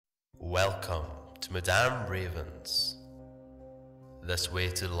Welcome to Madame Raven's. This way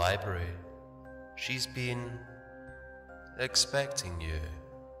to the library. She's been expecting you.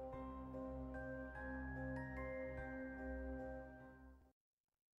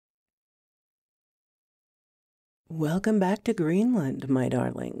 Welcome back to Greenland, my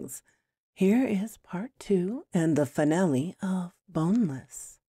darlings. Here is part 2 and the finale of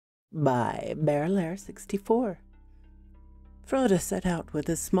Boneless by bearLair64. Frodo set out with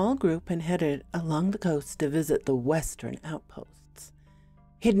his small group and headed along the coast to visit the western outposts.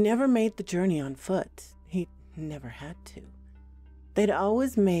 He'd never made the journey on foot. He never had to. They'd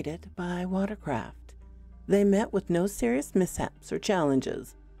always made it by watercraft. They met with no serious mishaps or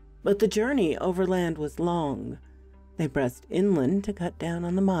challenges, but the journey overland was long. They pressed inland to cut down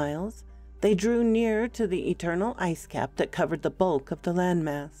on the miles. They drew near to the eternal ice cap that covered the bulk of the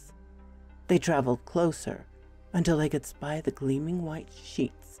landmass. They traveled closer until they could spy the gleaming white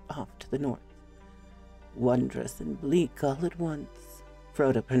sheets off to the north. Wondrous and bleak all at once,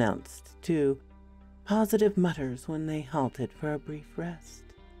 Frodo pronounced, to positive mutters when they halted for a brief rest.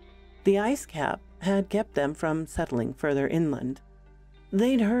 The ice cap had kept them from settling further inland.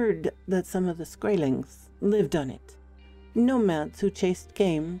 They'd heard that some of the Skraelings lived on it, nomads who chased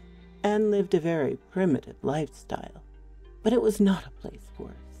game and lived a very primitive lifestyle. But it was not a place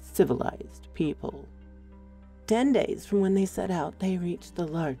for civilized people. 10 days from when they set out, they reached the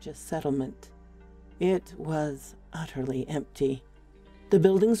largest settlement. It was utterly empty. The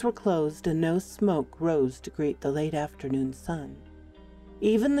buildings were closed and no smoke rose to greet the late afternoon sun.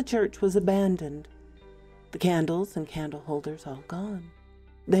 Even the church was abandoned. The candles and candle holders all gone.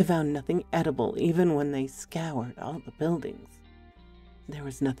 They found nothing edible even when they scoured all the buildings. There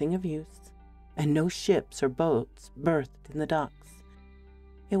was nothing of use, and no ships or boats berthed in the docks.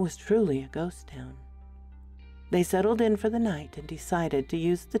 It was truly a ghost town. They settled in for the night and decided to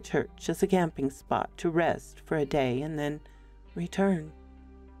use the church as a camping spot to rest for a day and then return.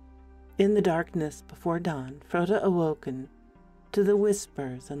 In the darkness before dawn, Frodo awoken to the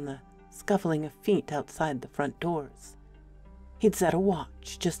whispers and the scuffling of feet outside the front doors. He'd set a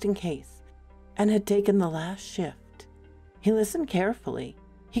watch just in case and had taken the last shift. He listened carefully.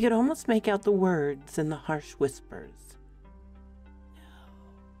 He could almost make out the words in the harsh whispers. "No,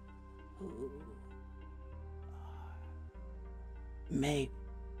 who are maybe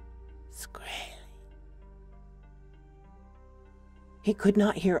Skraeling?" He could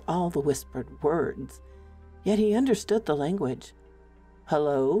not hear all the whispered words, yet he understood the language.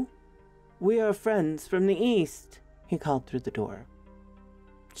 "Hello? We are friends from the east," he called through the door.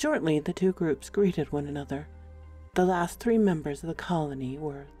 Shortly, the two groups greeted one another. The last 3 members of the colony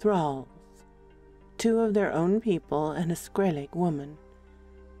were thralls, 2 of their own people and a Skraelig woman.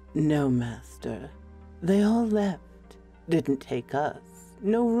 "No, master. They all left. Didn't take us.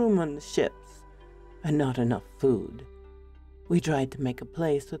 No room on the ships, and not enough food. We tried to make a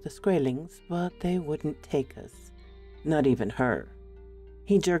place with the Skraelings, but they wouldn't take us. Not even her."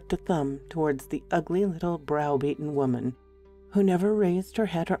 He jerked a thumb towards the ugly little browbeaten woman who never raised her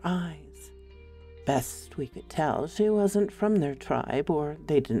head or eyes. Best we could tell, she wasn't from their tribe, or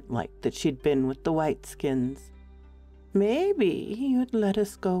they didn't like that she'd been with the Whiteskins. "Maybe you'd let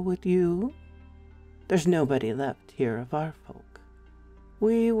us go with you? There's nobody left here of our folk.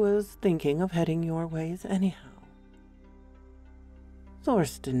 We was thinking of heading your ways anyhow."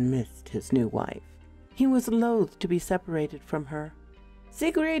 Thorsten missed his new wife. He was loath to be separated from her.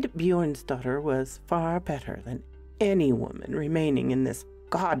 Sigrid Bjornsdottir was far better than any woman remaining in this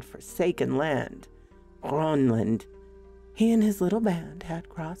god-forsaken land, Grönland. He and his little band had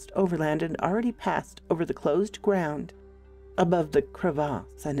crossed overland and already passed over the closed ground above the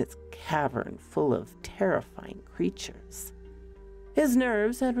crevasse and its cavern full of terrifying creatures. His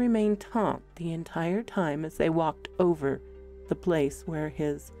nerves had remained taut the entire time as they walked over the place where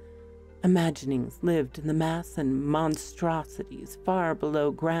his imaginings lived in the mass and monstrosities far below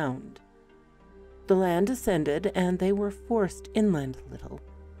ground. The land ascended, and they were forced inland a little.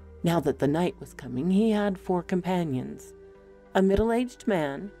 Now that the night was coming, he had 4 companions: a middle-aged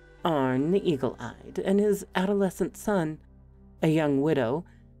man, Arn the eagle-eyed, and his adolescent son, a young widow,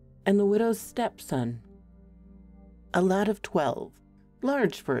 and the widow's stepson, a lad of 12,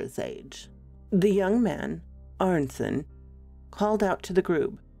 large for his age. The young man, Arnson, called out to the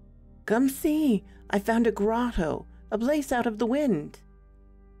group, "Come see, I found a grotto, a place out of the wind."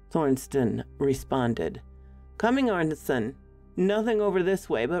 Thorsten responded, "Coming, Arneson. Nothing over this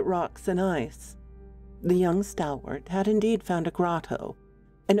way but rocks and ice." The young stalwart had indeed found a grotto,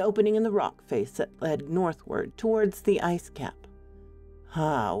 an opening in the rock face that led northward towards the ice cap.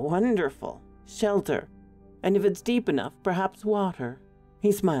 "Ah, wonderful. Shelter. And if it's deep enough, perhaps water.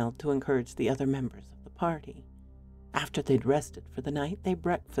 He smiled to encourage the other members of the party. After they'd rested for the night, they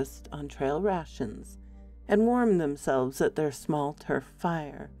breakfasted on trail rations and warmed themselves at their small turf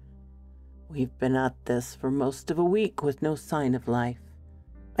fire. We've been at this for most of a week with no sign of life.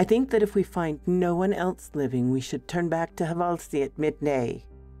 I think that if we find no one else living, we should turn back to Havalsi at midday.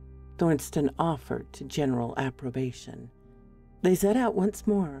 Thornston offered to general approbation. They set out once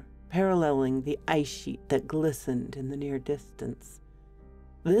more, paralleling the ice sheet that glistened in the near distance.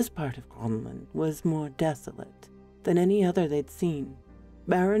 This part of Grönland was more desolate than any other they'd seen,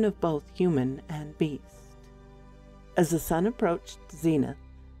 barren of both human and beast. As the sun approached zenith,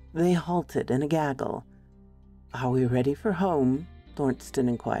 they halted in a gaggle. "Are we ready for home?" Thornston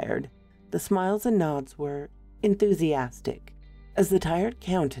inquired. The smiles and nods were enthusiastic, as the tired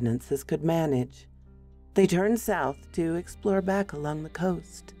countenances could manage. They turned south to explore back along the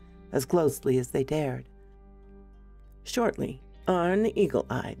coast, as closely as they dared. Shortly, Arn the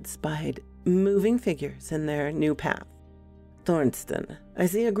eagle-eyed spied moving figures in their new path. "Thornston, I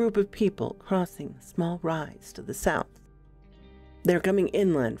see a group of people crossing a small rise to the south. They're coming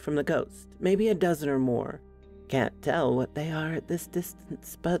inland from the coast, maybe a dozen or more. Can't tell what they are at this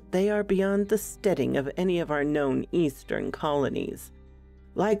distance, but they are beyond the steading of any of our known eastern colonies.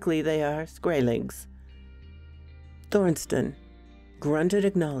 Likely they are Skrillegs." Thornston grunted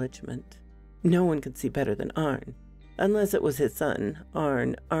acknowledgement. No one could see better than Arn, unless it was his son,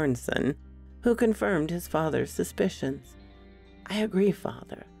 Arn Arnson, who confirmed his father's suspicions. "I agree,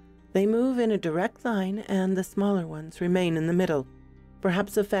 father. They move in a direct line, and the smaller ones remain in the middle.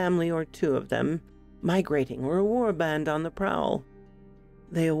 Perhaps a family or two of them, migrating, or a war band on the prowl."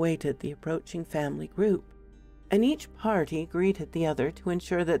 They awaited the approaching family group, and each party greeted the other to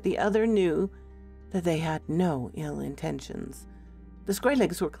ensure that the other knew that they had no ill intentions. The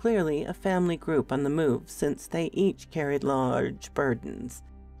Skrillegs were clearly a family group on the move, since they each carried large burdens,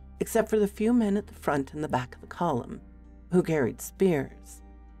 except for the few men at the front and the back of the column, who carried spears.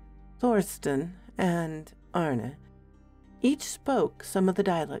 Thorsten and Arne each spoke some of the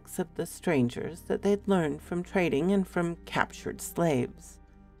dialects of the strangers that they'd learned from trading and from captured slaves.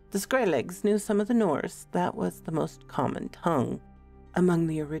 The Skrillegs knew some of the Norse. That was the most common tongue among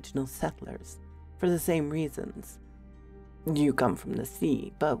the original settlers, for the same reasons. "You come from the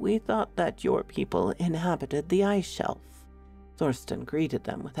sea, but we thought that your people inhabited the ice shelf." Thorsten greeted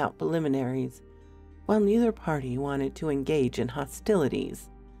them without preliminaries. While neither party wanted to engage in hostilities,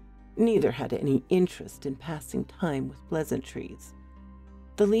 neither had any interest in passing time with pleasantries.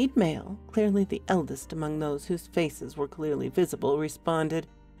 The lead male, clearly the eldest among those whose faces were clearly visible, responded,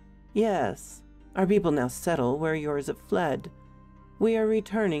 "Yes, our people now settle where yours have fled. We are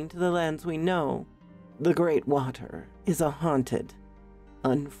returning to the lands we know. The Great Water is a haunted,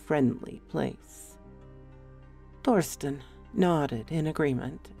 unfriendly place." Thorsten nodded in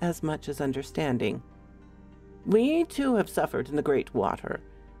agreement, as much as understanding. "We too have suffered in the Great Water.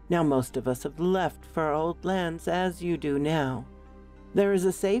 Now most of us have left for our old lands, as you do now. There is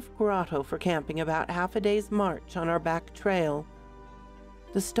a safe grotto for camping about half a day's march on our back trail."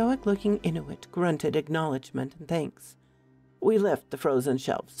 The stoic-looking Inuit grunted acknowledgement and thanks. "We left the frozen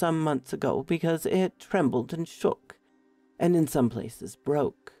shelf some months ago because it trembled and shook, and in some places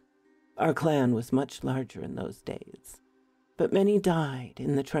broke. Our clan was much larger in those days, but many died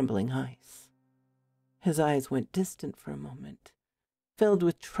in the trembling ice." His eyes went distant for a moment, filled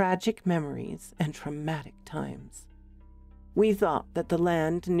with tragic memories and traumatic times. "We thought that the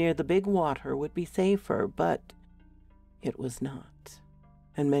land near the big water would be safer, but it was not,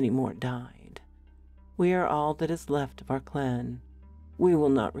 and many more died. We are all that is left of our clan. We will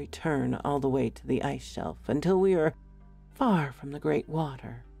not return all the way to the ice shelf until we are far from the great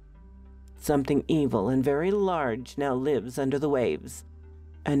water. Something evil and very large now lives under the waves,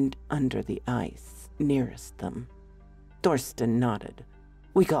 and under the ice nearest them." Thorsten nodded.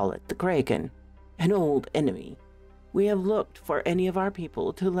 "We call it the Kraken, an old enemy. We have looked for any of our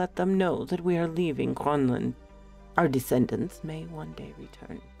people to let them know that we are leaving Grönland. Our descendants may one day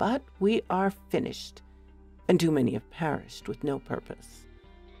return, but we are finished, and too many have perished with no purpose.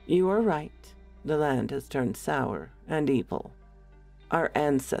 You are right, the land has turned sour and evil. Our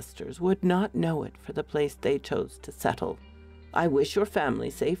ancestors would not know it for the place they chose to settle. I wish your family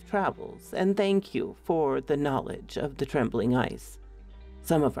safe travels, and thank you for the knowledge of the trembling ice.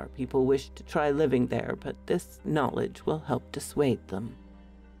 Some of our people wish to try living there, but this knowledge will help dissuade them."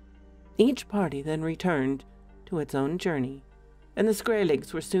 Each party then returned to its own journey, and the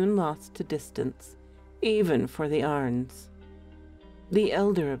Skrillegs were soon lost to distance, even for the Arns. The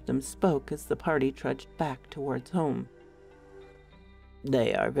elder of them spoke as the party trudged back towards home.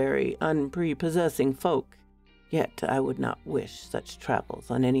 "They are very unprepossessing folk. Yet I would not wish such travels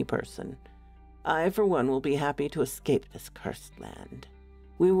on any person. I, for one, will be happy to escape this cursed land.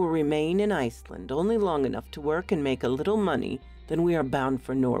 We will remain in Iceland only long enough to work and make a little money, then we are bound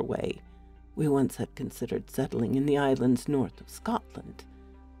for Norway. We once had considered settling in the islands north of Scotland,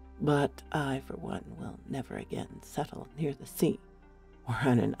 but I, for one, will never again settle near the sea or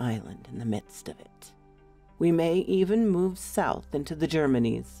on an island in the midst of it. We may even move south into the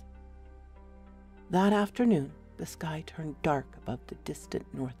Germanies. That afternoon, the sky turned dark above the distant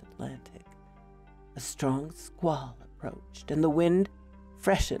North Atlantic. A strong squall approached, and the wind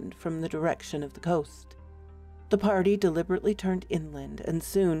freshened from the direction of the coast. The party deliberately turned inland, and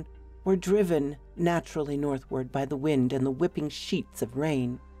soon were driven naturally northward by the wind and the whipping sheets of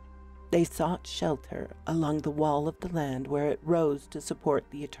rain. They sought shelter along the wall of the land where it rose to support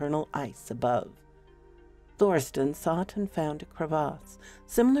the eternal ice above. Thorsten sought and found a crevasse,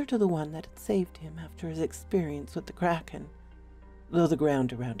 similar to the one that had saved him after his experience with the Kraken, though the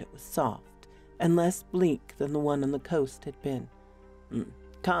ground around it was soft and less bleak than the one on the coast had been.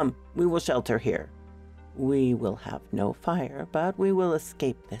 Come, we will shelter here. We will have no fire, but we will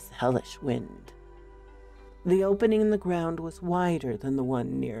escape this hellish wind. The opening in the ground was wider than the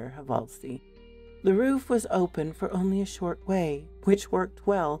one near Havalsi. The roof was open for only a short way, which worked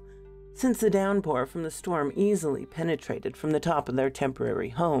well, since the downpour from the storm easily penetrated from the top of their temporary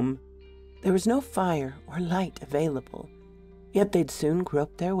home. There was no fire or light available, yet they'd soon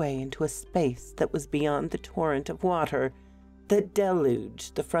groped their way into a space that was beyond the torrent of water that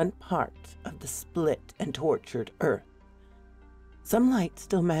deluged the front part of the split and tortured earth. Some light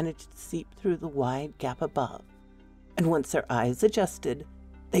still managed to seep through the wide gap above, and once their eyes adjusted,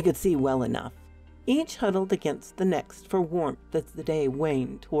 they could see well enough, each huddled against the next for warmth as the day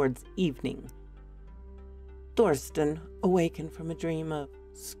waned towards evening. Thorsten awakened from a dream of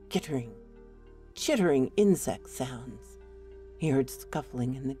skittering, chittering insect sounds. He heard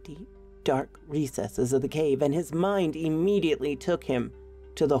scuffling in the deep, dark recesses of the cave, and his mind immediately took him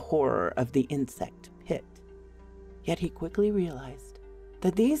to the horror of the insect pit. Yet he quickly realized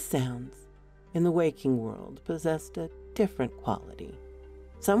that these sounds in the waking world possessed a different quality.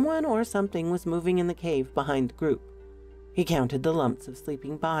 Someone or something was moving in the cave behind the group. He counted the lumps of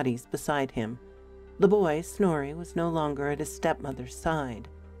sleeping bodies beside him. The boy, Snorri, was no longer at his stepmother's side.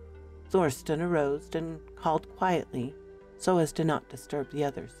 Thorsten arose and called quietly, so as to not disturb the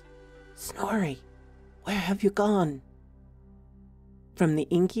others. "Snorri, where have you gone?" From the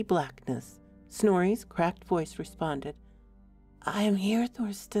inky blackness, Snorri's cracked voice responded, "I am here,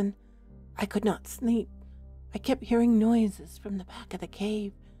 Thorsten. I could not sleep. I kept hearing noises from the back of the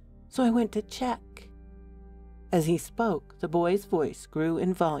cave, so I went to check." As he spoke, the boy's voice grew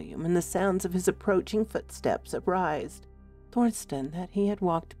in volume, and the sounds of his approaching footsteps apprised Thorsten that he had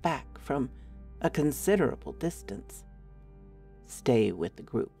walked back from a considerable distance. "Stay with the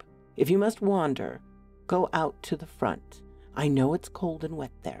group. If you must wander, go out to the front. I know it's cold and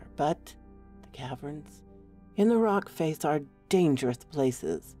wet there, but the caverns in the rock face are dangerous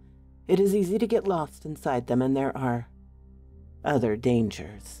places. It is easy to get lost inside them, and there are other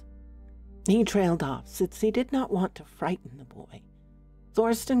dangers." He trailed off, since he did not want to frighten the boy.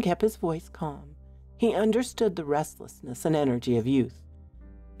 Thorsten kept his voice calm. He understood the restlessness and energy of youth.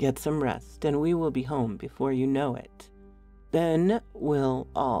 "Get some rest, and we will be home before you know it. Then will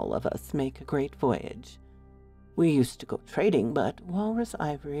all of us make a great voyage. We used to go trading, but walrus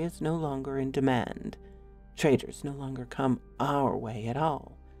ivory is no longer in demand. Traders no longer come our way at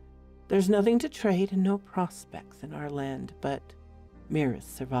all. There's nothing to trade and no prospects in our land but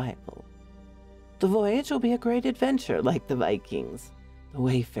merest survival. The voyage will be a great adventure like the Vikings, the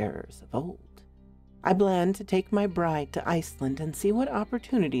wayfarers of old. I plan to take my bride to Iceland and see what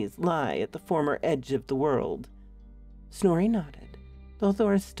opportunities lie at the former edge of the world." Snorri nodded, though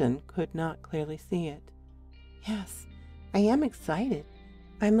Thorsten could not clearly see it. "Yes, I am excited.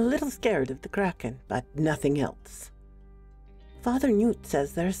 I'm a little scared of the Kraken, but nothing else. Father Newt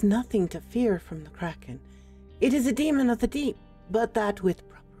says there's nothing to fear from the Kraken. It is a demon of the deep, but that with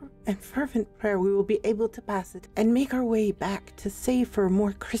proper and fervent prayer we will be able to pass it and make our way back to safer,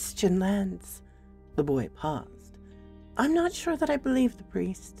 more Christian lands." The boy paused. "I'm not sure that I believe the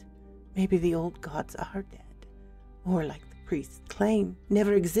priest. Maybe the old gods are dead, or like the priests claim,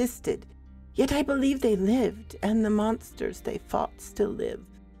 never existed. Yet I believe they lived, and the monsters they fought still live.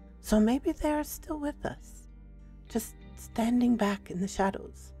 So maybe they are still with us, just standing back in the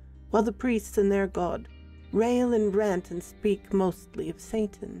shadows, while the priests and their god rail and rant and speak mostly of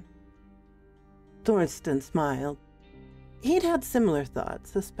Satan." Thorsten smiled. He'd had similar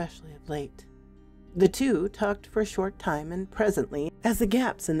thoughts, especially of late. The two talked for a short time, and presently, as the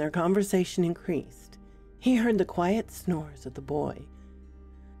gaps in their conversation increased, He heard the quiet snores of the boy,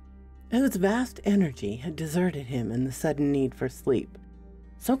 whose vast energy had deserted him in the sudden need for sleep,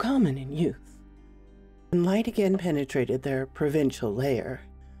 so common in youth. And light again penetrated their provincial lair.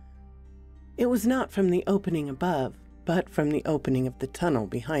 It was not from the opening above, but from the opening of the tunnel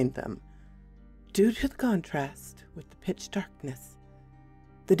behind them. Due to the contrast with the pitch darkness,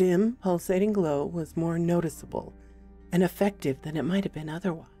 the dim, pulsating glow was more noticeable and effective than it might have been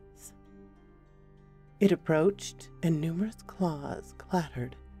otherwise. It approached, and numerous claws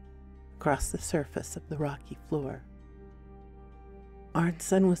clattered across the surface of the rocky floor.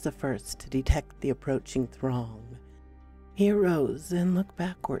 Arnson was the first to detect the approaching throng. He arose and looked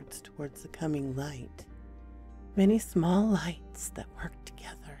backwards towards the coming light. Many small lights that worked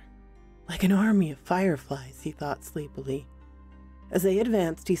together, like an army of fireflies, he thought sleepily. As they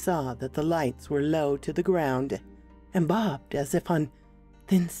advanced, he saw that the lights were low to the ground and bobbed as if on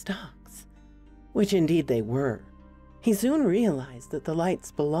thin stalks, which indeed they were. He soon realized that the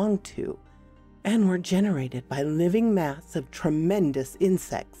lights belonged to and were generated by living mass of tremendous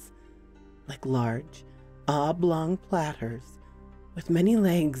insects, like large, oblong platters with many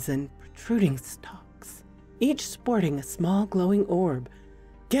legs and protruding stalks, each sporting a small glowing orb.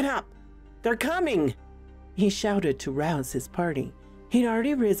 "Get up! They're coming!" he shouted to rouse his party. He'd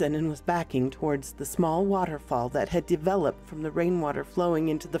already risen and was backing towards the small waterfall that had developed from the rainwater flowing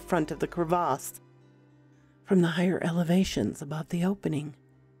into the front of the crevasse from the higher elevations above the opening.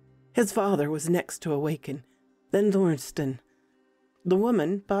 His father was next to awaken, then Thorsten. The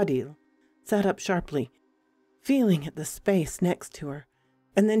woman, Bodil, sat up sharply, feeling at the space next to her,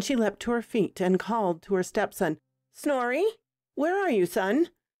 and then she leapt to her feet and called to her stepson, "Snorri, where are you, son?"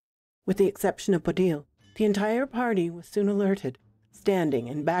 With the exception of Bodil, the entire party was soon alerted, standing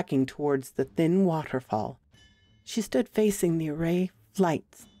and backing towards the thin waterfall. She stood facing the array of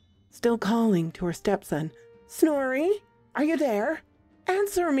lights, still calling to her stepson, "Snorri, are you there?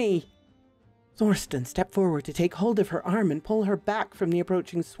 Answer me!" Thorsten stepped forward to take hold of her arm and pull her back from the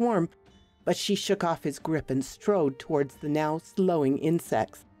approaching swarm, but she shook off his grip and strode towards the now slowing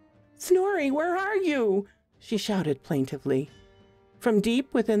insects. "Snorri, where are you?" she shouted plaintively. From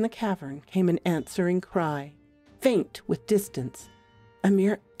deep within the cavern came an answering cry, faint with distance, a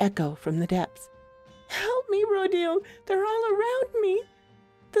mere echo from the depths. "Help me, Rodil! They're all around me!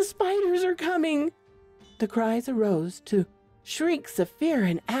 The spiders are coming!" The cries arose to shrieks of fear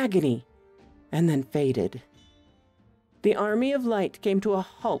and agony, and then faded. The army of light came to a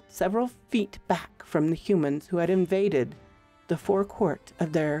halt several feet back from the humans who had invaded the forecourt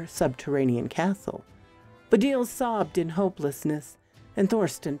of their subterranean castle. Bodil sobbed in hopelessness, and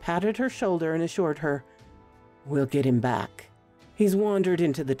Thorsten patted her shoulder and assured her, "We'll get him back. He's wandered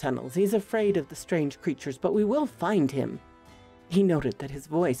into the tunnels. He's afraid of the strange creatures, but we will find him." He noted that his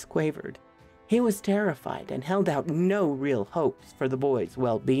voice quavered. He was terrified and held out no real hopes for the boy's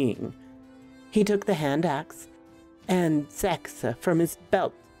well-being. He took the hand axe and sexa from his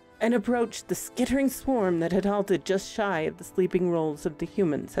belt and approached the skittering swarm that had halted just shy of the sleeping rolls of the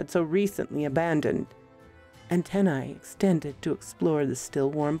humans had so recently abandoned. Antennae extended to explore the still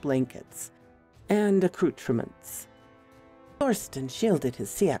warm blankets and accoutrements. Thorsten shielded his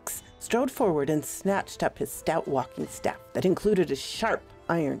seax, strode forward, and snatched up his stout walking staff that included a sharp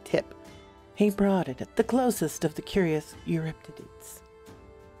iron tip. He brought it at the closest of the curious Euriptides,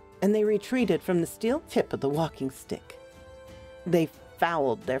 and they retreated from the steel tip of the walking stick. They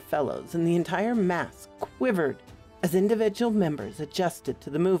fouled their fellows, and the entire mass quivered as individual members adjusted to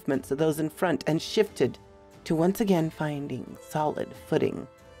the movements of those in front and shifted to once again finding solid footing.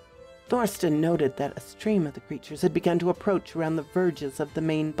 Thorsten noted that a stream of the creatures had begun to approach around the verges of the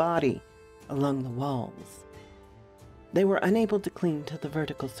main body along the walls. They were unable to cling to the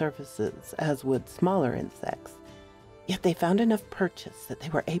vertical surfaces as would smaller insects, yet they found enough purchase that they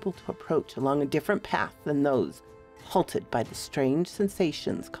were able to approach along a different path than those halted by the strange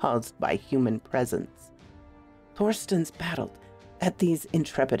sensations caused by human presence. Thorsten battled at these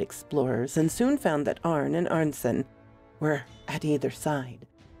intrepid explorers and soon found that Arn and Arnson were at either side,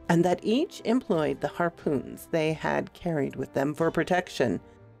 and that each employed the harpoons they had carried with them for protection.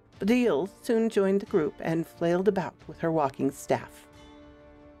 Bodil soon joined the group and flailed about with her walking staff.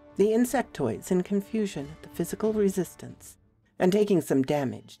 The insectoids, in confusion at the physical resistance and taking some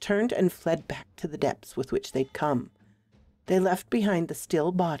damage, turned and fled back to the depths with which they'd come. They left behind the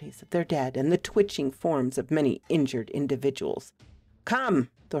still bodies of their dead and the twitching forms of many injured individuals. "Come!"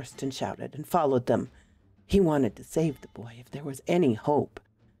 Thorsten shouted and followed them. He wanted to save the boy if there was any hope,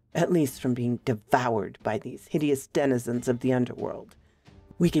 at least from being devoured by these hideous denizens of the underworld.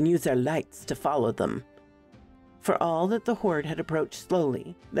 "We can use our lights to follow them." For all that the horde had approached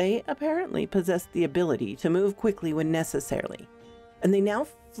slowly, they apparently possessed the ability to move quickly when necessary, and they now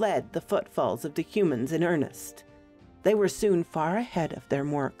fled the footfalls of the humans in earnest. They were soon far ahead of their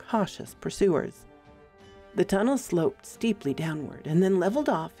more cautious pursuers. The tunnel sloped steeply downward and then leveled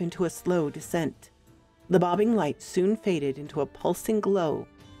off into a slow descent. The bobbing light soon faded into a pulsing glow,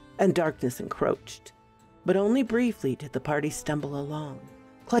 and darkness encroached. But only briefly did the party stumble along,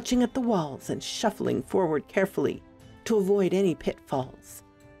 clutching at the walls and shuffling forward carefully to avoid any pitfalls.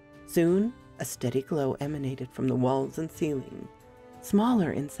 Soon, a steady glow emanated from the walls and ceiling.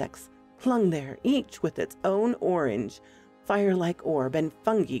 Smaller insects clung there, each with its own orange, fire-like orb, and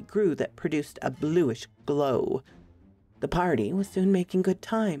fungi grew that produced a bluish glow. The party was soon making good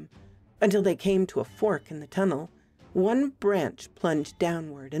time, until they came to a fork in the tunnel. One branch plunged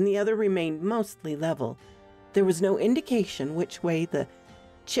downward, and the other remained mostly level. There was no indication which way the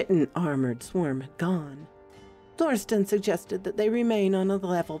chitin-armored swarm had gone. Thorsten suggested that they remain on a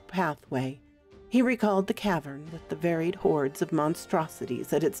level pathway. He recalled the cavern with the varied hordes of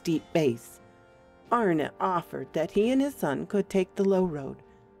monstrosities at its deep base. Arne offered that he and his son could take the low road,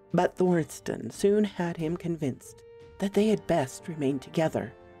 but Thorsten soon had him convinced that they had best remain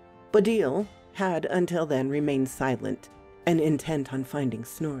together. Bodil had until then remained silent and intent on finding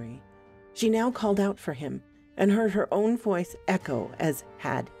Snorri. She now called out for him and heard her own voice echo as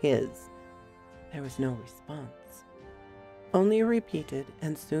had his. There was no response, only a repeated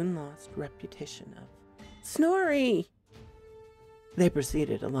and soon lost repetition of "Snorri!" They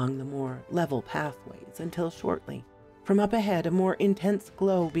proceeded along the more level pathways until shortly, from up ahead, a more intense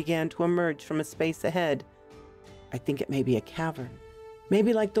glow began to emerge from a space ahead. "I think it may be a cavern,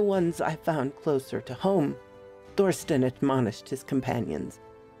 maybe like the ones I found closer to home," Thorsten admonished his companions.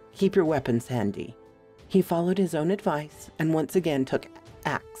 "Keep your weapons handy." He followed his own advice and once again took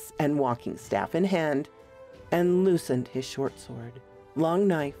axe and walking staff in hand and loosened his short sword, long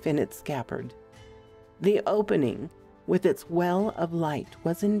knife in its scabbard. The opening, with its well of light,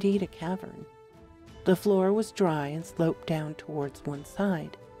 was indeed a cavern. The floor was dry and sloped down towards one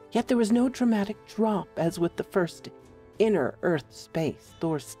side, yet there was no dramatic drop as with the first inner earth space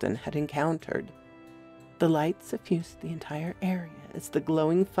Thorsten had encountered. The light suffused the entire area as the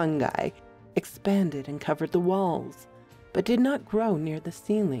glowing fungi expanded and covered the walls, but did not grow near the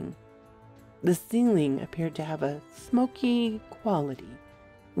ceiling. The ceiling appeared to have a smoky quality,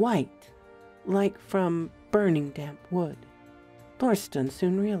 white, like from burning damp wood. Thorsten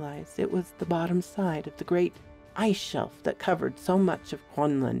soon realized it was the bottom side of the great ice shelf that covered so much of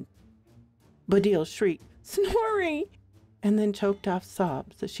Grönland. Bodil shrieked, "Snorri!" and then choked off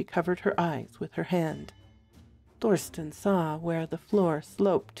sobs as she covered her eyes with her hand. Thorsten saw where the floor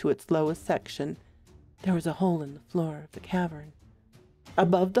sloped to its lowest section. There was a hole in the floor of the cavern.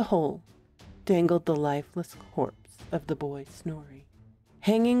 Above the hole dangled the lifeless corpse of the boy Snorri,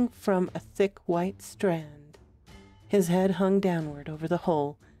 hanging from a thick white strand. His head hung downward over the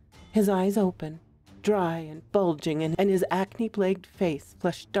hole, his eyes open, dry and bulging, and his acne-plagued face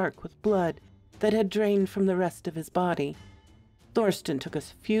flushed dark with blood that had drained from the rest of his body. Thorsten took a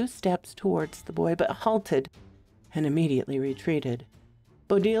few steps towards the boy, but halted and immediately retreated.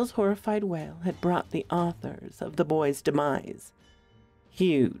 Bodil's horrified wail had brought the authors of the boy's demise.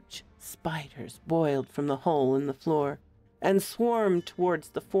 Huge spiders boiled from the hole in the floor and swarmed towards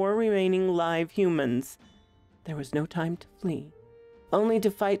the 4 remaining live humans. There was no time to flee, only to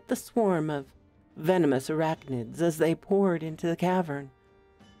fight the swarm of venomous arachnids as they poured into the cavern.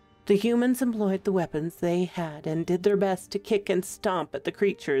 The humans employed the weapons they had and did their best to kick and stomp at the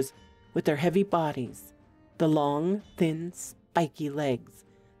creatures with their heavy bodies. The long, thin, spiky legs,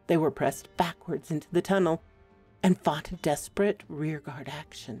 they were pressed backwards into the tunnel and fought a desperate rearguard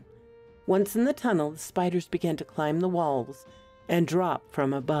action. Once in the tunnel, the spiders began to climb the walls and drop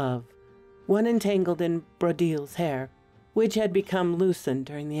from above. One entangled in Bodil's hair, which had become loosened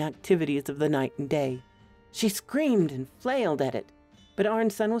during the activities of the night and day. She screamed and flailed at it, but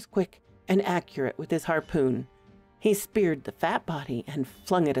Arnson was quick and accurate with his harpoon. He speared the fat body and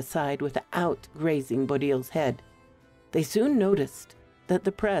flung it aside without grazing Bodil's head. They soon noticed that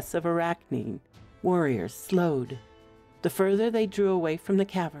the press of arachnine warriors slowed the further they drew away from the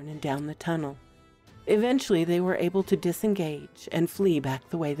cavern and down the tunnel. Eventually they were able to disengage and flee back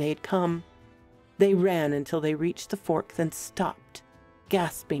the way they had come. They ran until they reached the fork, then stopped,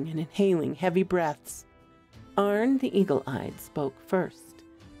 gasping and inhaling heavy breaths. Arn the eagle-eyed spoke first.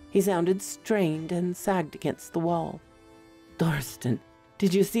 He sounded strained and sagged against the wall. "Thorsten,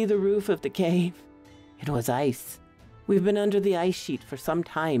 did you see the roof of the cave? It was ice. We've been under the ice sheet for some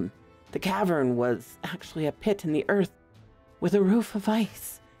time. The cavern was actually a pit in the earth with a roof of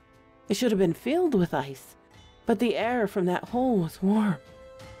ice. It should have been filled with ice, but the air from that hole was warm.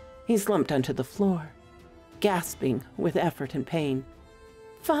 He slumped onto the floor, gasping with effort and pain.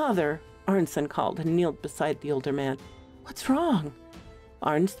 "Father," Arnson called and kneeled beside the older man. "What's wrong?"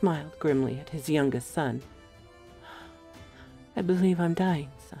 Arn smiled grimly at his youngest son. "I believe I'm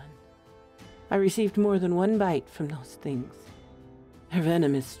dying, son. I received more than one bite from those things. Their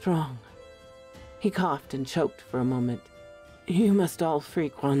venom is strong." He coughed and choked for a moment. "You must all free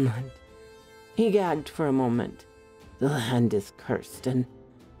Kwanland." He gagged for a moment. "The land is cursed, and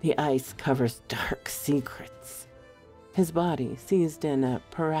the ice covers dark secrets." His body seized in a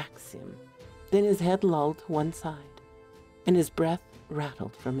paroxysm. Then his head lolled to one side, and his breath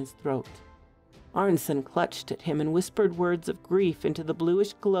rattled from his throat. Arnson clutched at him and whispered words of grief into the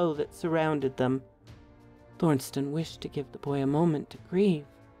bluish glow that surrounded them. Thornton wished to give the boy a moment to grieve,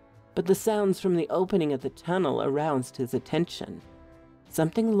 but the sounds from the opening of the tunnel aroused his attention.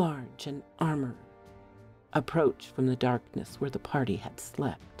 Something large and armored approached from the darkness where the party had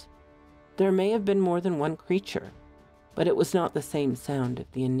slept. There may have been more than one creature, but it was not the same sound of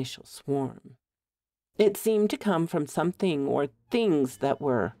the initial swarm. It seemed to come from something or things that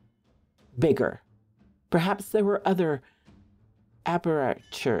were bigger. Perhaps there were other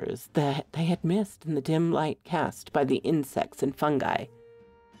apertures that they had missed in the dim light cast by the insects and fungi.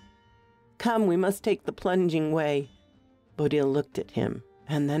 "Come, we must take the plunging way." Bodil looked at him,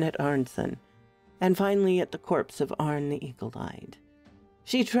 and then at Arnson, and finally at the corpse of Arn the Eagle-Eyed.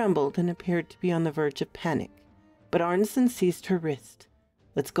 She trembled and appeared to be on the verge of panic, but Arnson seized her wrist.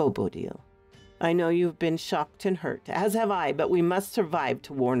 "Let's go, Bodil. I know you've been shocked and hurt, as have I, but we must survive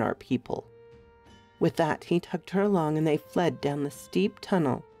to warn our people." With that, he tugged her along, and they fled down the steep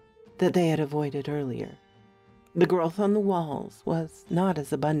tunnel that they had avoided earlier. The growth on the walls was not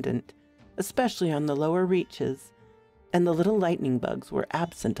as abundant, especially on the lower reaches, and the little lightning bugs were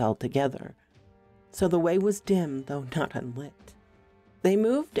absent altogether, so the way was dim, though not unlit. They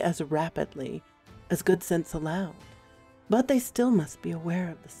moved as rapidly as good sense allowed, but they still must be aware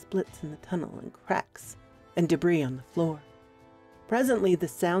of the splits in the tunnel and cracks and debris on the floor. Presently the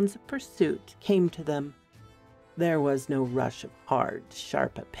sounds of pursuit came to them. There was no rush of hard,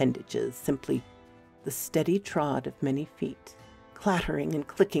 sharp appendages, simply the steady trod of many feet, clattering and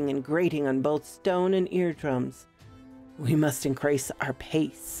clicking and grating on both stone and eardrums. "We must increase our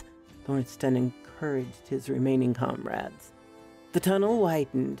pace," Thornton encouraged his remaining comrades. The tunnel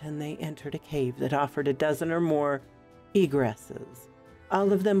widened, and they entered a cave that offered a dozen or more egresses,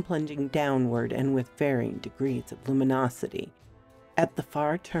 all of them plunging downward and with varying degrees of luminosity at the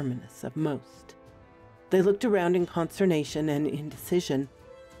far terminus of most. They looked around in consternation and indecision.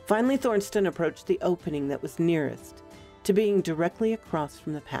 Finally, Thornton approached the opening that was nearest to being directly across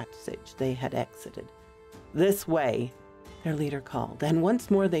from the passage they had exited. "This way," their leader called, and once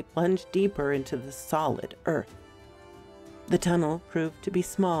more they plunged deeper into the solid earth. The tunnel proved to be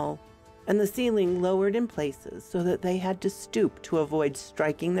small, and the ceiling lowered in places so that they had to stoop to avoid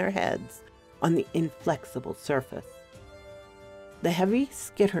striking their heads on the inflexible surface. The heavy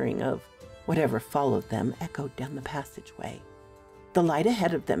skittering of whatever followed them echoed down the passageway. The light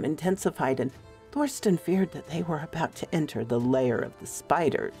ahead of them intensified, and Thornton feared that they were about to enter the lair of the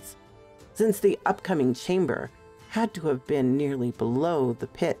spiders, since the upcoming chamber had to have been nearly below the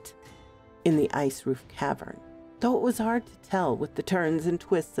pit in the ice-roof cavern, though it was hard to tell with the turns and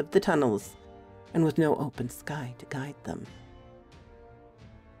twists of the tunnels and with no open sky to guide them.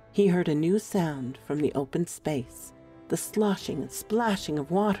 He heard a new sound from the open space, the sloshing and splashing of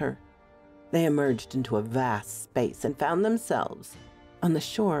water. They emerged into a vast space and found themselves on the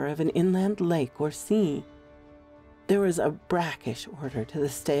shore of an inland lake or sea. There was a brackish odor to the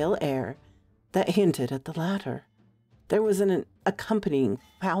stale air that hinted at the latter. There was an accompanying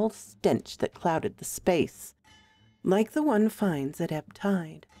foul stench that clouded the space, like the one finds at ebb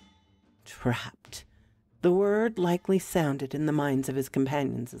tide. Trapped. The word likely sounded in the minds of his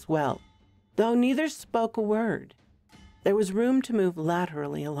companions as well, though neither spoke a word. There was room to move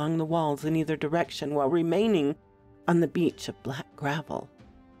laterally along the walls in either direction while remaining on the beach of black gravel.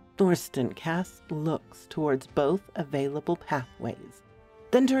 Thornton cast looks towards both available pathways,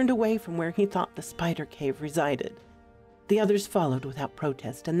 then turned away from where he thought the spider cave resided. The others followed without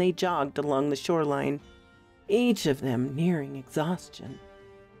protest, and they jogged along the shoreline, each of them nearing exhaustion.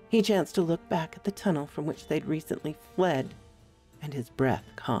 He chanced to look back at the tunnel from which they'd recently fled, and his breath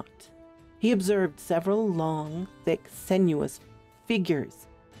caught. He observed several long, thick, sinuous figures,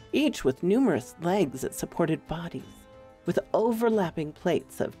 each with numerous legs that supported bodies, with overlapping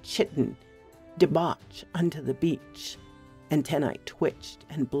plates of chitin debauch onto the beach. Antennae twitched,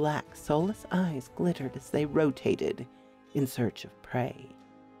 and black, soulless eyes glittered as they rotated in search of prey.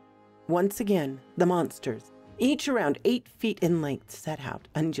 Once again, the monsters, each around 8 feet in length, set out,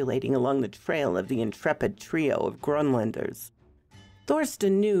 undulating along the trail of the intrepid trio of Grönlanders.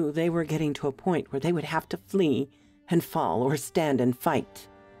 Thorsten knew they were getting to a point where they would have to flee and fall or stand and fight.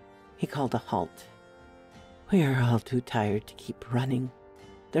 He called a halt. "We are all too tired to keep running.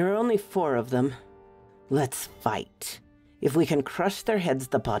 There are only 4 of them. Let's fight. If we can crush their heads,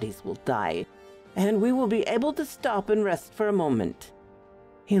 the bodies will die, and we will be able to stop and rest for a moment."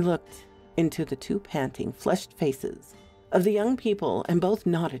 He looked into the 2 panting, flushed faces of the young people, and both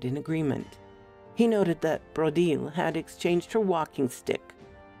nodded in agreement. He noted that Brodil had exchanged her walking stick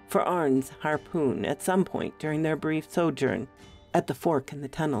for Arn's harpoon at some point during their brief sojourn at the fork in the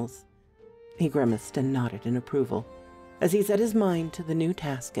tunnels. He grimaced and nodded in approval as he set his mind to the new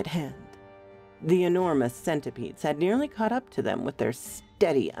task at hand. The enormous centipedes had nearly caught up to them with their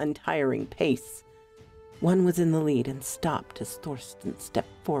steady, untiring pace. One was in the lead and stopped as Thorsten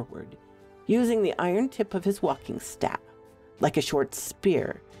stepped forward, using the iron tip of his walking staff like a short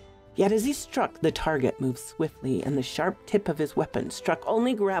spear. Yet as he struck, the target moved swiftly, and the sharp tip of his weapon struck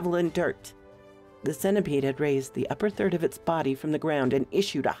only gravel and dirt. The centipede had raised the upper third of its body from the ground and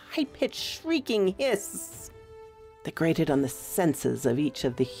issued a high-pitched, shrieking hiss that grated on the senses of each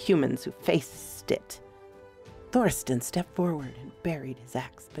of the humans who faced it. Thorsten stepped forward and buried his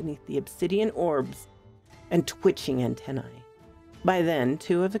axe beneath the obsidian orbs and twitching antennae. By then,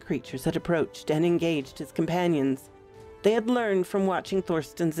 2 of the creatures had approached and engaged his companions. They had learned from watching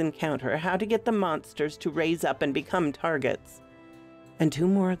Thorsten's encounter how to get the monsters to raise up and become targets. And 2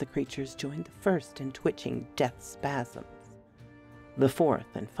 more of the creatures joined the first in twitching death spasms. The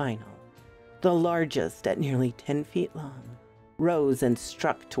 4th and final, the largest at nearly 10 feet long, rose and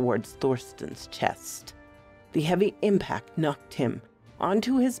struck towards Thorsten's chest. The heavy impact knocked him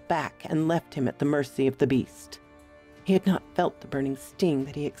onto his back and left him at the mercy of the beast. He had not felt the burning sting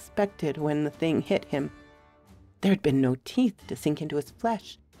that he expected when the thing hit him. There had been no teeth to sink into his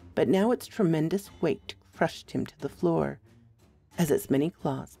flesh, but now its tremendous weight crushed him to the floor. As its many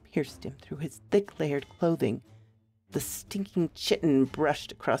claws pierced him through his thick-layered clothing, the stinking chitin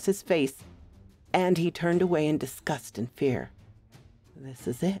brushed across his face, and he turned away in disgust and fear. "This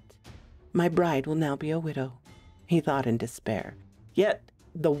is it. My bride will now be a widow," he thought in despair. Yet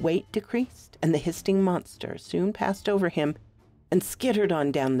the weight decreased, and the hissing monster soon passed over him and skittered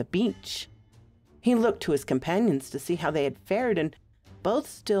on down the beach. He looked to his companions to see how they had fared, and both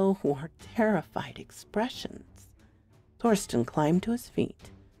still wore terrified expressions. Thorsten climbed to his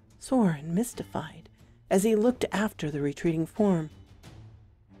feet, sore and mystified, as he looked after the retreating form.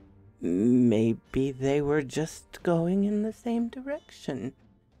 Maybe they were just going in the same direction.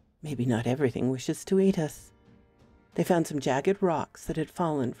 Maybe not everything wishes to eat us. They found some jagged rocks that had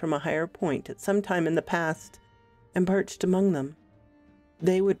fallen from a higher point at some time in the past, and perched among them.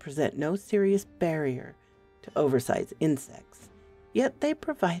 They would present no serious barrier to oversized insects, yet they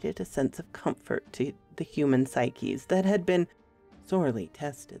provided a sense of comfort to the human psyches that had been sorely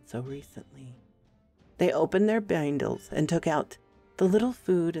tested so recently. They opened their bindles and took out the little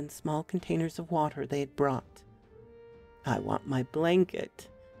food and small containers of water they had brought. "I want my blanket,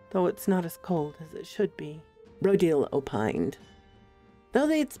 though it's not as cold as it should be," Brodil opined. Though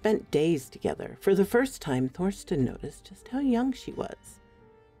they had spent days together, for the first time Thorsten noticed just how young she was.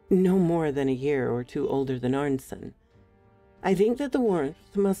 No more than a year or 2 older than Arnson. "I think that the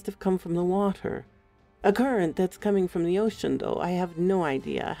warmth must have come from the water. A current that's coming from the ocean, though I have no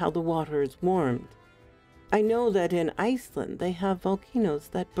idea how the water is warmed. I know that in Iceland they have volcanoes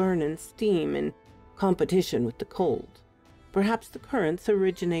that burn and steam in competition with the cold. Perhaps the currents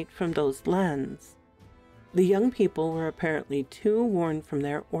originate from those lands." The young people were apparently too worn from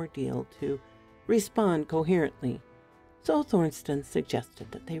their ordeal to respond coherently, so Thorsten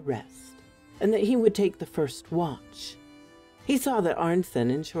suggested that they rest, and that he would take the first watch. He saw that Arnson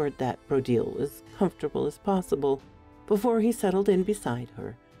ensured that Brodil was as comfortable as possible before he settled in beside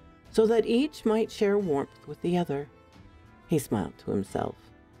her, so that each might share warmth with the other. He smiled to himself.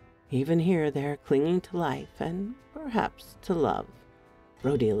 Even here they are clinging to life and perhaps to love.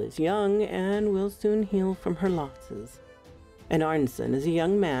 Brodil is young and will soon heal from her losses, and Arnson is a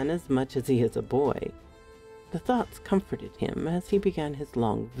young man as much as he is a boy. The thoughts comforted him as he began his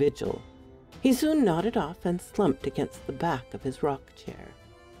long vigil. He soon nodded off and slumped against the back of his rock chair.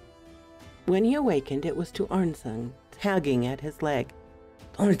 When he awakened, it was to Arnson tugging at his leg.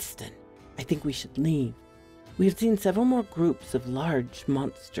 "Thorsten, I think we should leave. We have seen several more groups of large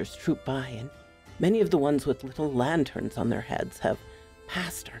monsters troop by, and many of the ones with little lanterns on their heads have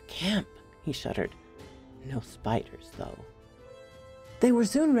passed our camp," he shuddered. "No spiders, though." They were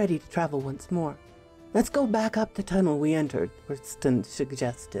soon ready to travel once more. "Let's go back up the tunnel we entered," Thorsten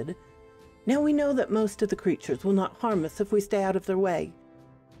suggested. Now we know that most of the creatures will not harm us if we stay out of their way.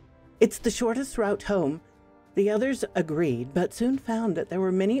 It's the shortest route home. The others agreed, but soon found that there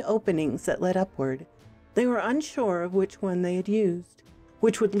were many openings that led upward. They were unsure of which one they had used,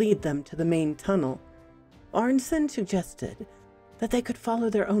 which would lead them to the main tunnel. Arnson suggested that they could follow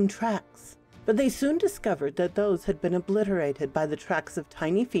their own tracks, but they soon discovered that those had been obliterated by the tracks of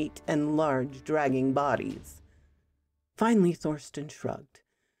tiny feet and large dragging bodies. Finally, Thorsten shrugged.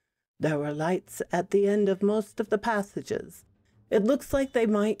 There were lights at the end of most of the passages. It looks like they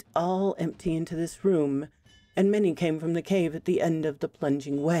might all empty into this room, and many came from the cave at the end of the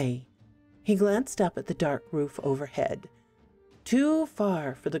plunging way. He glanced up at the dark roof overhead. Too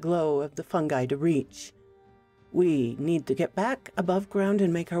far for the glow of the fungi to reach. We need to get back above ground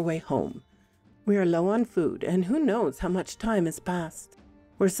and make our way home. We are low on food, and who knows how much time has passed.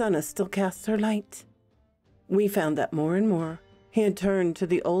 Rosanna still casts her light. We found that more and more he had turned to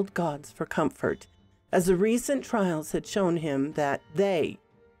the old gods for comfort, as the recent trials had shown him that they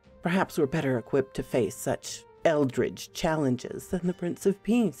perhaps were better equipped to face such eldritch challenges than the Prince of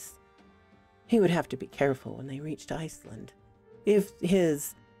Peace. He would have to be careful when they reached Iceland. If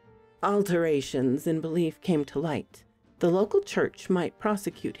his alterations in belief came to light, the local church might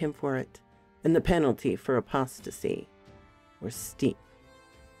prosecute him for it, and the penalty for apostasy were steep.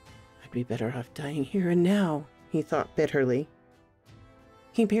 I'd be better off dying here and now, he thought bitterly.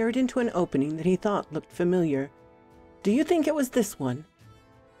 He peered into an opening that he thought looked familiar. Do you think it was this one?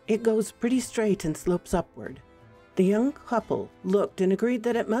 It goes pretty straight and slopes upward. The young couple looked and agreed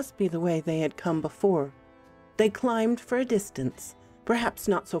that it must be the way they had come before. They climbed for a distance, perhaps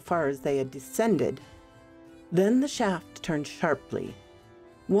not so far as they had descended. Then the shaft turned sharply,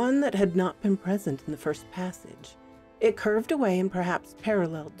 one that had not been present in the first passage. It curved away and perhaps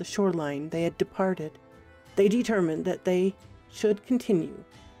paralleled the shoreline they had departed. They determined that they should continue.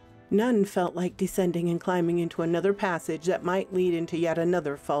 None felt like descending and climbing into another passage that might lead into yet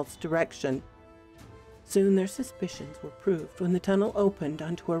another false direction. Soon their suspicions were proved when the tunnel opened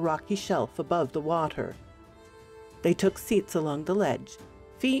onto a rocky shelf above the water. They took seats along the ledge,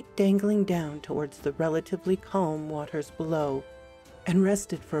 feet dangling down towards the relatively calm waters below, and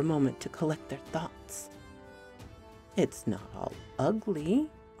rested for a moment to collect their thoughts. It's not all ugly,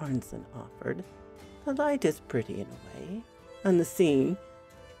 Arnson offered. The light is pretty in a way, and the sea,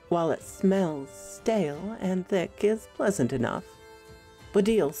 while it smells stale and thick, is pleasant enough.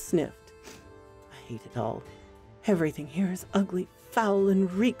 Bodil sniffed. I hate it all. Everything here is ugly, foul,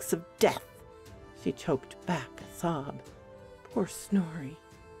 and reeks of death. She choked back a sob. Poor Snorri.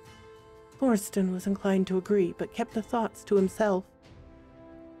 Thorsten was inclined to agree, but kept the thoughts to himself.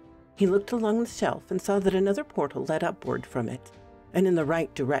 He looked along the shelf and saw that another portal led upward from it, and in the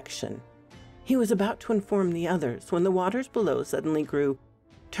right direction. He was about to inform the others when the waters below suddenly grew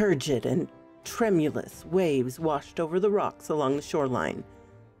turgid and tremulous. Waves washed over the rocks along the shoreline.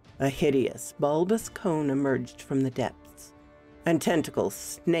 A hideous, bulbous cone emerged from the depths, and tentacles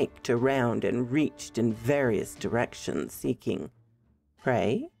snaked around and reached in various directions, seeking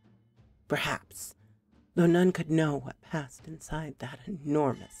prey? Perhaps, though none could know what passed inside that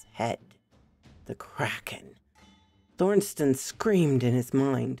enormous head. The Kraken. Thorsten screamed in his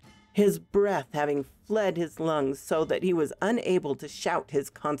mind, his breath having fled his lungs so that he was unable to shout his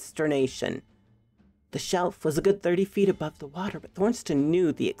consternation. The shelf was a good 30 feet above the water, but Thorsten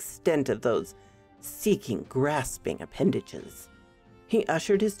knew the extent of those seeking, grasping appendages. He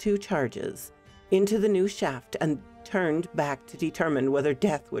ushered his 2 charges into the new shaft and turned back to determine whether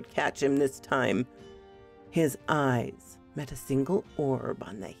death would catch him this time. His eyes met a single orb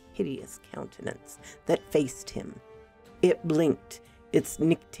on the hideous countenance that faced him. It blinked its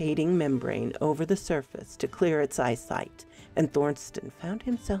nictating membrane over the surface to clear its eyesight, and Thorsten found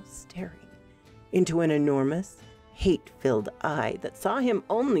himself staring into an enormous, hate-filled eye that saw him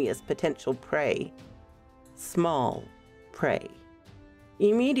only as potential prey. Small prey.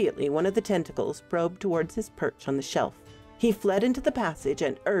 Immediately, one of the tentacles probed towards his perch on the shelf. He fled into the passage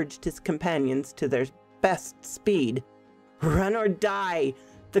and urged his companions to their best speed. Run or die!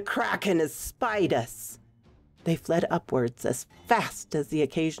 The Kraken has spied us! They fled upwards as fast as the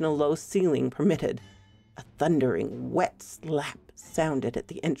occasional low ceiling permitted. A thundering, wet slap sounded at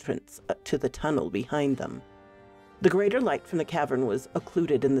the entrance to the tunnel behind them. The greater light from the cavern was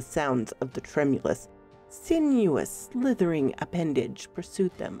occluded in the sounds of the tremulous, sinuous, slithering appendage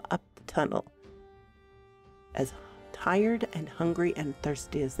pursued them up the tunnel. As tired and hungry and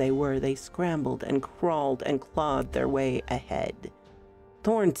thirsty as they were, they scrambled and crawled and clawed their way ahead.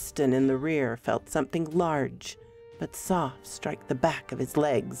 Thorsten in the rear felt something large but soft strike the back of his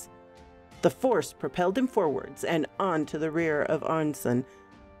legs. The force propelled him forwards and on to the rear of Arnson.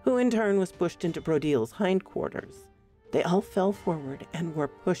 who in turn was pushed into Brodil's hindquarters. They all fell forward and were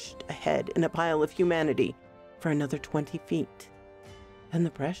pushed ahead in a pile of humanity for another 20 feet. Then the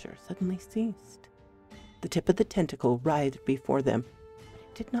pressure suddenly ceased. The tip of the tentacle writhed before them, but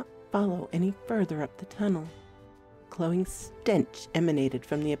it did not follow any further up the tunnel. A glowing stench emanated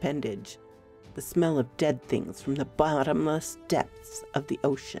from the appendage, the smell of dead things from the bottomless depths of the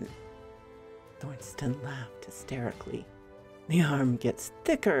ocean. Thornston laughed hysterically. The arm gets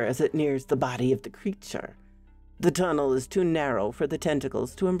thicker as it nears the body of the creature. The tunnel is too narrow for the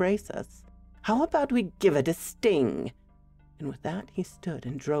tentacles to embrace us. How about we give it a sting? And with that he stood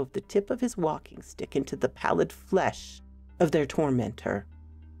and drove the tip of his walking stick into the pallid flesh of their tormentor.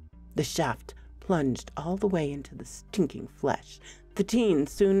 The shaft plunged all the way into the stinking flesh. The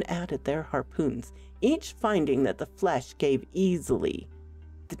teens soon added their harpoons, each finding that the flesh gave easily.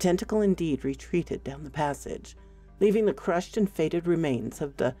 The tentacle indeed retreated down the passage, leaving the crushed and faded remains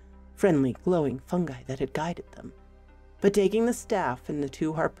of the friendly glowing fungi that had guided them. But taking the staff and the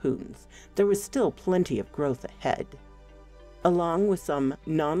 2 harpoons, there was still plenty of growth ahead, along with some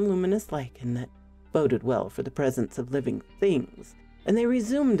non-luminous lichen that boded well for the presence of living things, and they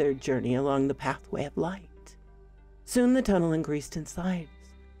resumed their journey along the pathway of light. Soon the tunnel increased in size,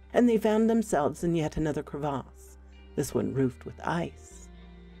 and they found themselves in yet another crevasse, this one roofed with ice.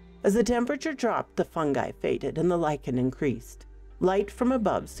 As the temperature dropped, the fungi faded and the lichen increased. Light from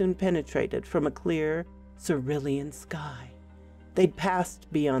above soon penetrated from a clear, cerulean sky. They'd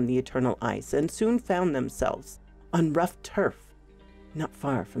passed beyond the eternal ice and soon found themselves on rough turf, not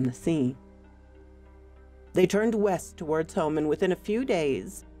far from the sea. They turned west towards home and within a few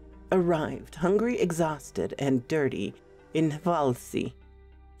days arrived, hungry, exhausted, and dirty, in Hvalsi.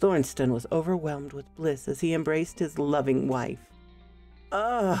 Thornston was overwhelmed with bliss as he embraced his loving wife.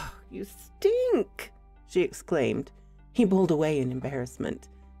 "Oh, you stink!" she exclaimed. He pulled away in embarrassment.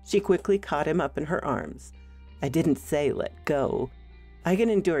 She quickly caught him up in her arms. "I didn't say let go. I can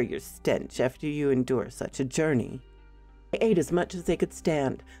endure your stench after you endure such a journey." They ate as much as they could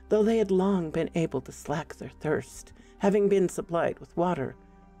stand, though they had long been able to slack their thirst, having been supplied with water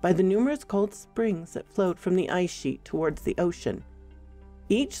by the numerous cold springs that flowed from the ice sheet towards the ocean.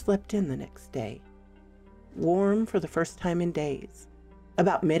 Each slept in the next day, warm for the first time in days.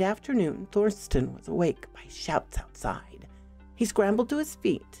 About mid-afternoon, Thorsten was awake by shouts outside. He scrambled to his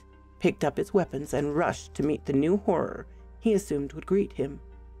feet, picked up his weapons, and rushed to meet the new horror he assumed would greet him.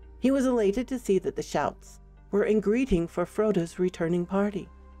 He was elated to see that the shouts were in greeting for Froda's returning party,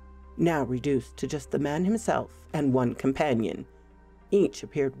 now reduced to just the man himself and 1 companion. Each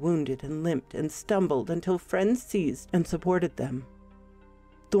appeared wounded and limped and stumbled until friends seized and supported them.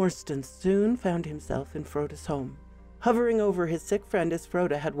 Thorsten soon found himself in Froda's home, hovering over his sick friend as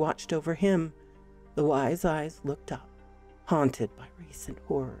Froda had watched over him. The wise eyes looked up, haunted by recent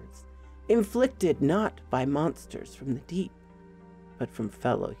horrors, inflicted not by monsters from the deep, but from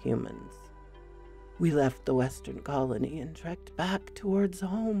fellow humans. "We left the western colony and trekked back towards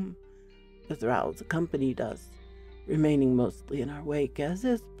home. The thralls accompanied us, remaining mostly in our wake as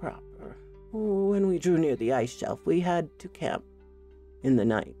is proper. When we drew near the ice shelf, we had to camp. In the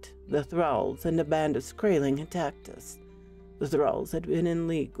night, the thralls and a band of Skraeling attacked us. The thralls had been in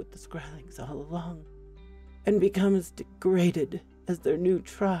league with the Skraelings all along, and become as degraded as their new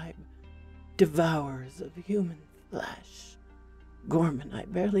tribe, devourers of human flesh. Gorm and I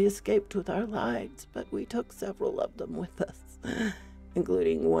barely escaped with our lives, but we took several of them with us,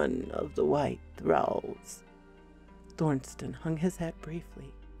 including one of the white thralls." Thorsten hung his head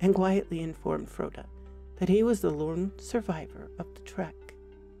briefly and quietly informed Froda that he was the lone survivor of the trek.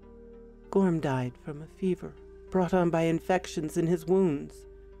 Gorm died from a fever brought on by infections in his wounds.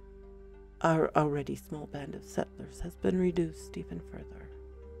 Our already small band of settlers has been reduced even further.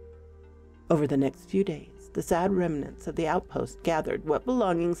 Over the next few days, the sad remnants of the outpost gathered what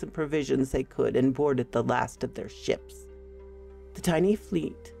belongings and provisions they could and boarded the last of their ships. The tiny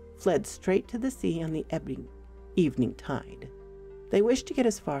fleet fled straight to the sea on the ebbing evening tide. They wished to get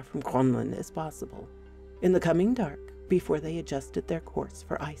as far from Grönland as possible in the coming dark before they adjusted their course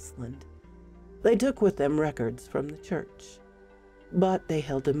for Iceland. They took with them records from the church, but they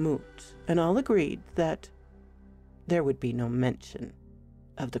held a moot, and all agreed that there would be no mention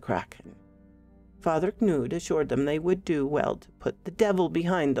of the Kraken. Father Knud assured them they would do well to put the devil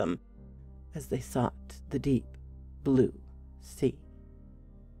behind them as they sought the deep blue sea.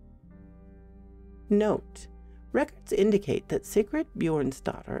 Note: records indicate that Sigrid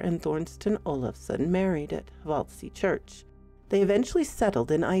Bjornsdottir and Thorsten Olafsson married at Hvalsi Church. They eventually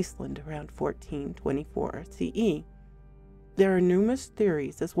settled in Iceland around 1424 CE. There are numerous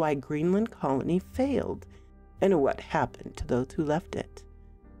theories as why Greenland colony failed and what happened to those who left it.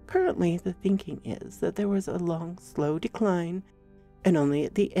 Apparently, the thinking is that there was a long, slow decline, and only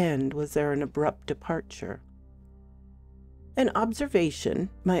at the end was there an abrupt departure. An observation,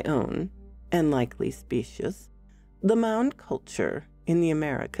 my own, and likely specious, the mound culture in the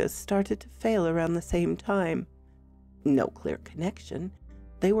Americas started to fail around the same time. No clear connection.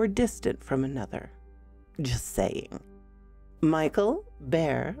 They were distant from another. Just saying. Michael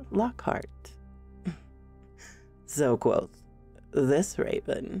Bear Lockhart. So quoth this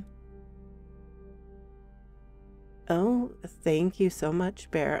raven. Oh, thank you so much,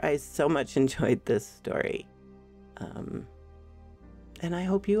 Bear. I so much enjoyed this story. And I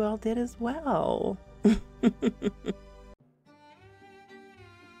hope you all did as well.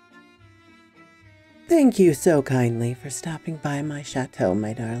 Thank you so kindly for stopping by my chateau,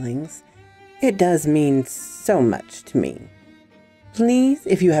 my darlings. It does mean so much to me. Please,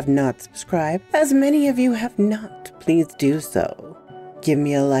 if you have not subscribed, as many of you have not, please do so. Give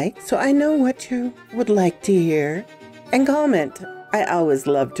me a like so I know what you would like to hear. And comment. I always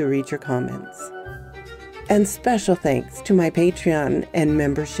love to read your comments. And special thanks to my Patreon and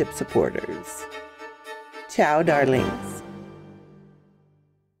membership supporters. Ciao, darling.